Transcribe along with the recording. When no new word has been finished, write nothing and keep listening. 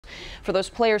For those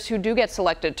players who do get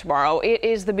selected tomorrow, it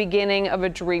is the beginning of a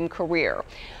dream career.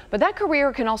 But that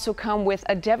career can also come with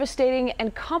a devastating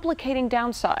and complicating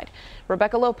downside.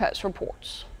 Rebecca Lopez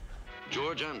reports.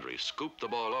 George Andrie scooped the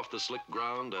ball off the slick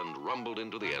ground and rumbled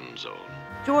into the end zone.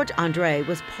 George Andrie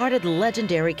was part of the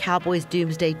legendary Cowboys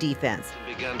doomsday defense.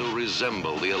 It began to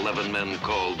resemble the 11 men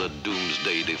called the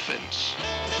doomsday defense.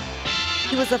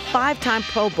 He was a 5-time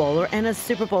Pro Bowler and a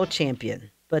Super Bowl champion.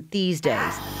 But these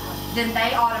days, then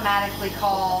they automatically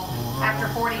call, after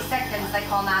 40 seconds, they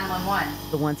call 911.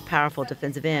 The once powerful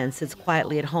defensive end sits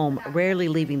quietly at home, rarely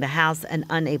leaving the house and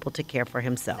unable to care for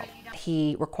himself.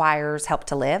 He requires help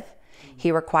to live.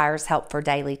 He requires help for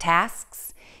daily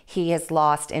tasks. He has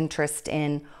lost interest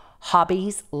in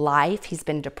hobbies, life. He's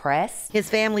been depressed. His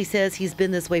family says he's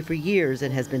been this way for years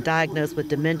and has been diagnosed with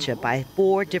dementia by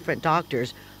 4 different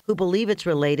doctors who believe it's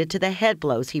related to the head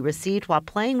blows he received while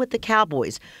playing with the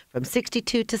Cowboys from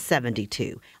 62 to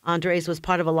 72. Andres was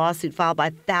part of a lawsuit filed by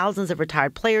thousands of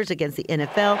retired players against the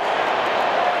NFL,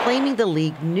 claiming the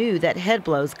league knew that head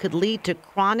blows could lead to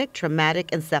chronic traumatic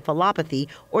encephalopathy,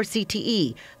 or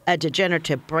CTE, a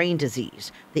degenerative brain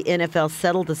disease. The NFL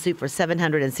settled the suit for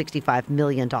 $765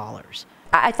 million.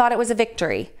 I thought it was a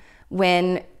victory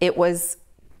when it was,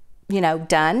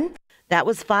 done. That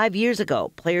was 5 years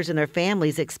ago. Players and their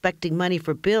families expecting money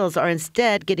for bills are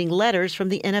instead getting letters from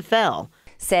the NFL.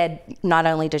 Said, not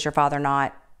only does your father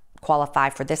not qualify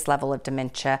for this level of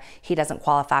dementia, he doesn't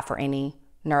qualify for any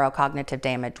neurocognitive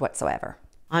damage whatsoever.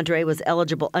 Andre was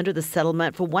eligible under the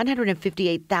settlement for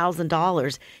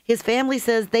 $158,000. His family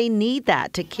says they need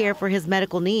that to care for his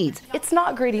medical needs. It's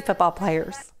not greedy football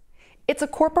players. It's a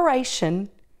corporation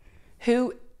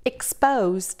who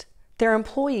exposed their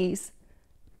employees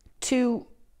to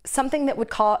something that would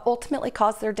ultimately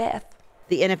cause their death.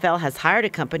 The NFL has hired a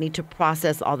company to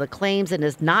process all the claims and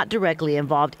is not directly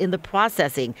involved in the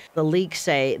processing. The league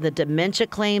say the dementia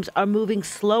claims are moving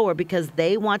slower because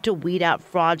they want to weed out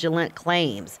fraudulent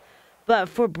claims. But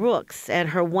for Brooks and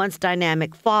her once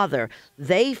dynamic father,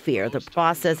 they fear the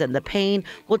process and the pain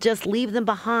will just leave them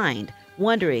behind,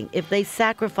 wondering if they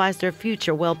sacrifice their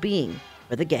future well-being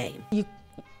for the game.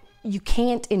 You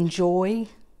can't enjoy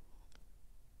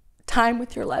time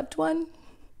with your loved one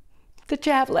that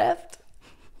you have left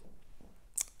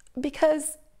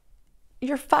because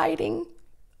you're fighting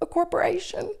a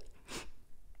corporation,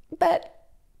 but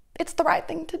it's the right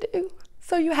thing to do.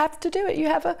 So you have to do it. You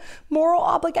have a moral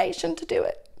obligation to do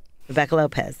it. Rebecca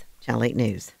Lopez, Channel 8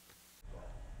 News.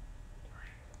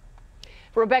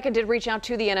 Rebecca did reach out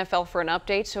to the NFL for an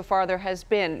update. So far, there has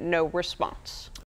been no response.